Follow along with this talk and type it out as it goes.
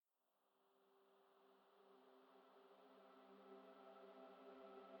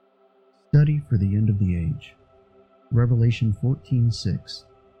Study for the End of the Age. Revelation 14:6.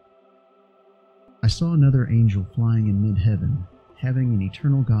 I saw another angel flying in mid-heaven, having an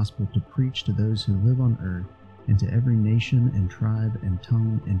eternal gospel to preach to those who live on earth, and to every nation and tribe and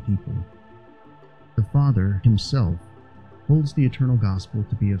tongue and people. The Father himself holds the eternal gospel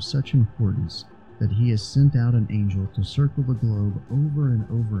to be of such importance that he has sent out an angel to circle the globe over and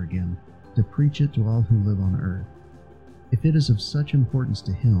over again to preach it to all who live on earth. If it is of such importance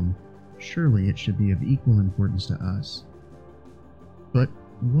to him, surely it should be of equal importance to us. But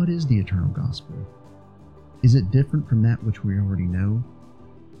what is the eternal gospel? Is it different from that which we already know?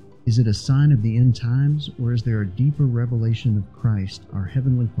 Is it a sign of the end times, or is there a deeper revelation of Christ, our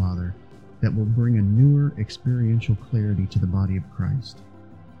Heavenly Father, that will bring a newer experiential clarity to the body of Christ?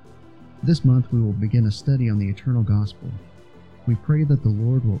 This month we will begin a study on the eternal gospel. We pray that the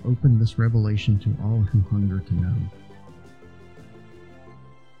Lord will open this revelation to all who hunger to know.